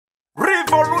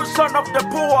revolution of the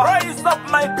poor. Rise up,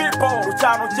 my people.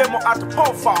 Luciano Jemo at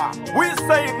Pofa. We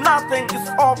say nothing is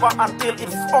over until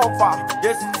it's over.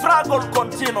 The struggle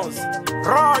continues.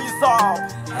 Rise up.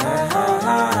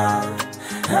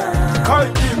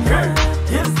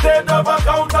 Instead of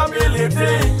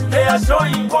accountability, they are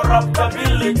showing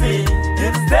corruptability.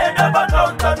 Instead of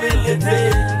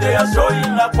accountability, they are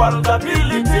showing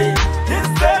akwaltability.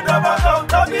 Instead of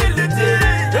accountability,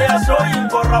 they are showing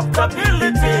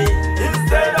corruptability.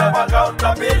 Instead of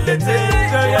accountability,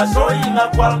 they are showing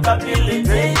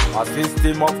akwaltability. A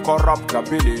system of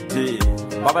corruptability.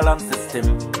 Babylon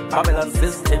system, Babylon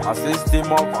system. A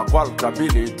system of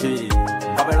akwaltability.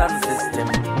 Babylon system,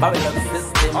 Babylon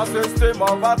system. A system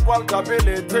of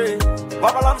akwaltability.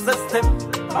 Babylon system,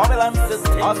 Babylon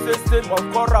system. A system of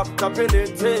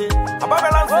corruptability. A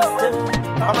Babylon system,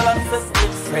 Babylon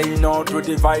system. Say no to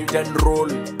divide and rule.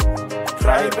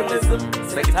 Tribalism,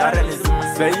 sectarianism.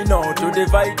 Say no to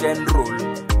divide and rule.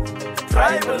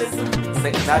 Tribalism,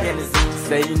 sectarianism.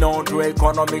 Say no to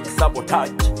economic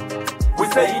sabotage. We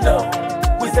say no,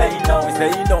 we say no, we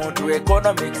say no to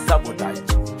economic sabotage.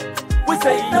 We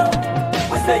say no,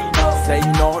 we say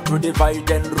no to divide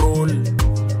and rule.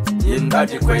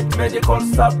 Inadequate medical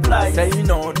supply. Say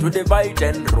no to divide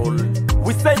and rule.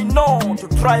 We say no to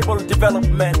tribal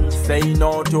development. Say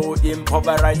no to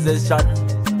impoverization.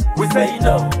 We say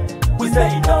no, we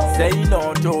say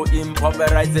no to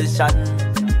impoverization.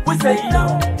 We say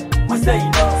no, we say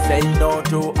no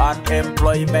to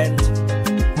unemployment.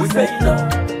 We say no,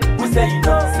 we say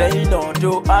no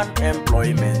to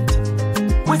unemployment.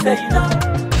 We say no,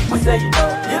 we say no.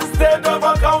 Instead of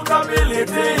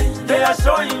accountability, they are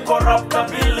showing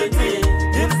corruptability.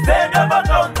 Instead of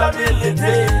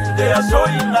accountability, they are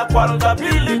showing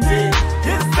akwaltability.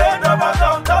 Instead of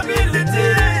accountability,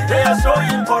 they are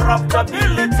showing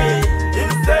corruptability.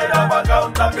 Instead of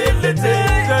accountability,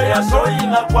 they are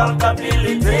showing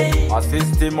akwaltability. A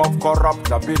system of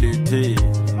corruptability.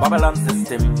 Babylon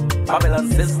system, Babylon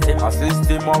system. A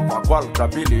system of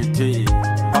akwaltability.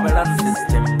 Babylon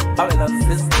system, Babylon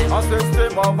system. A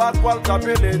system of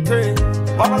akwaltability.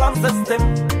 Babylon system,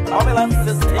 Babylon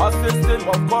system. A system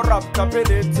of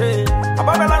corruptability. A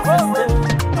Babylon system,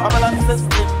 Babylon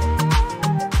system.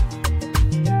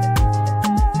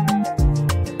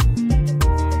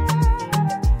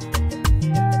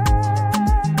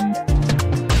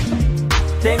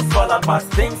 Things fall apart,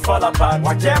 things fall apart.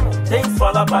 Wajemu. Things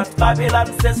fall apart, Babylon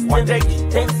system.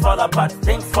 Wadegi. Things fall apart,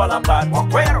 things fall apart.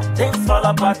 Wakwero. Things fall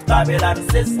apart, Babylon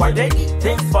system. Wadegi.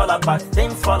 Things fall apart,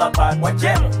 things fall apart.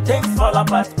 Wajemu. Things fall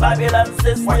apart, Babylon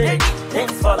system. Wadegi.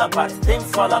 Things fall apart,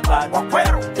 things fall apart.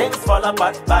 Wakwero. Things fall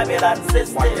apart, Babylon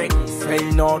system. Wadegi.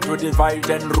 Say no to divide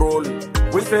and rule.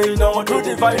 We say no to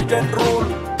divide and rule.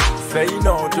 Say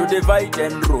no to divide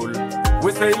and rule.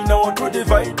 We say no to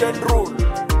divide and rule.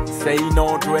 Say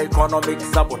no to economic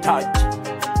sabotage.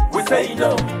 We say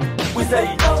no, we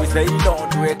say no, we say no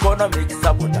to economic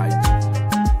sabotage.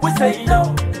 We say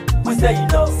no, we say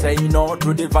no, say no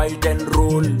to divide and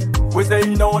rule. We say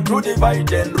no to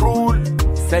divide and rule.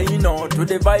 Say no to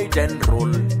divide and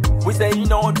rule. We say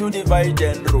no to divide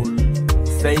and rule.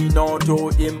 Say no to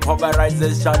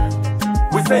impoverization.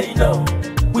 We say no,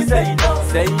 we say no,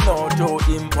 say no to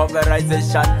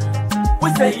impoverization.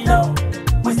 We say no.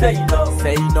 We say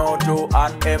no to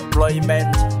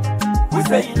unemployment. We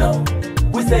say no,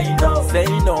 we say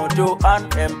no to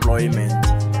unemployment.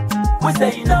 We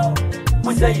say no,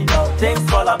 we say no. Things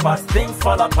fall apart, things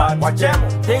fall apart.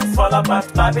 Wajemu. Things fall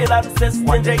apart, Babylon system.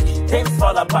 Wadegi. Things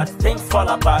fall apart, things fall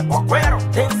apart. Wakwero.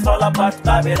 Things fall apart,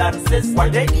 Babylon system.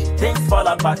 Wadegi. Things fall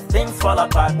apart, things fall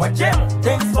apart. Wajemu.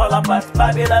 Things fall apart,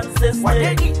 Babylon system.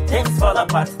 Wadegi. Things fall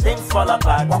apart, things fall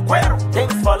apart. Wakwero.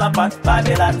 Things fall apart,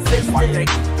 Babylon system.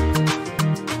 Wadegi.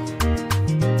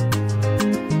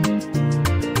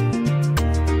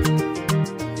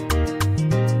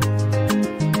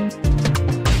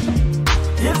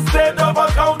 Instead of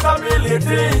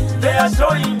accountability, they are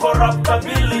showing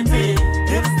corruptability.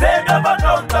 Instead of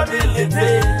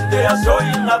accountability, they are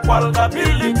showing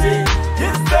akwaltability.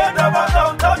 Instead of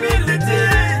accountability,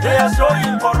 they are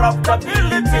showing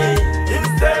corruptability.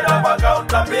 Instead of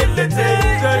accountability,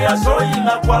 they are showing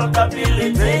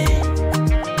akwaltability.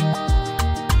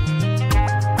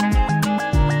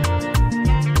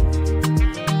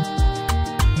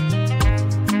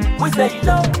 We say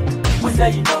no, we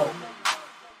say no.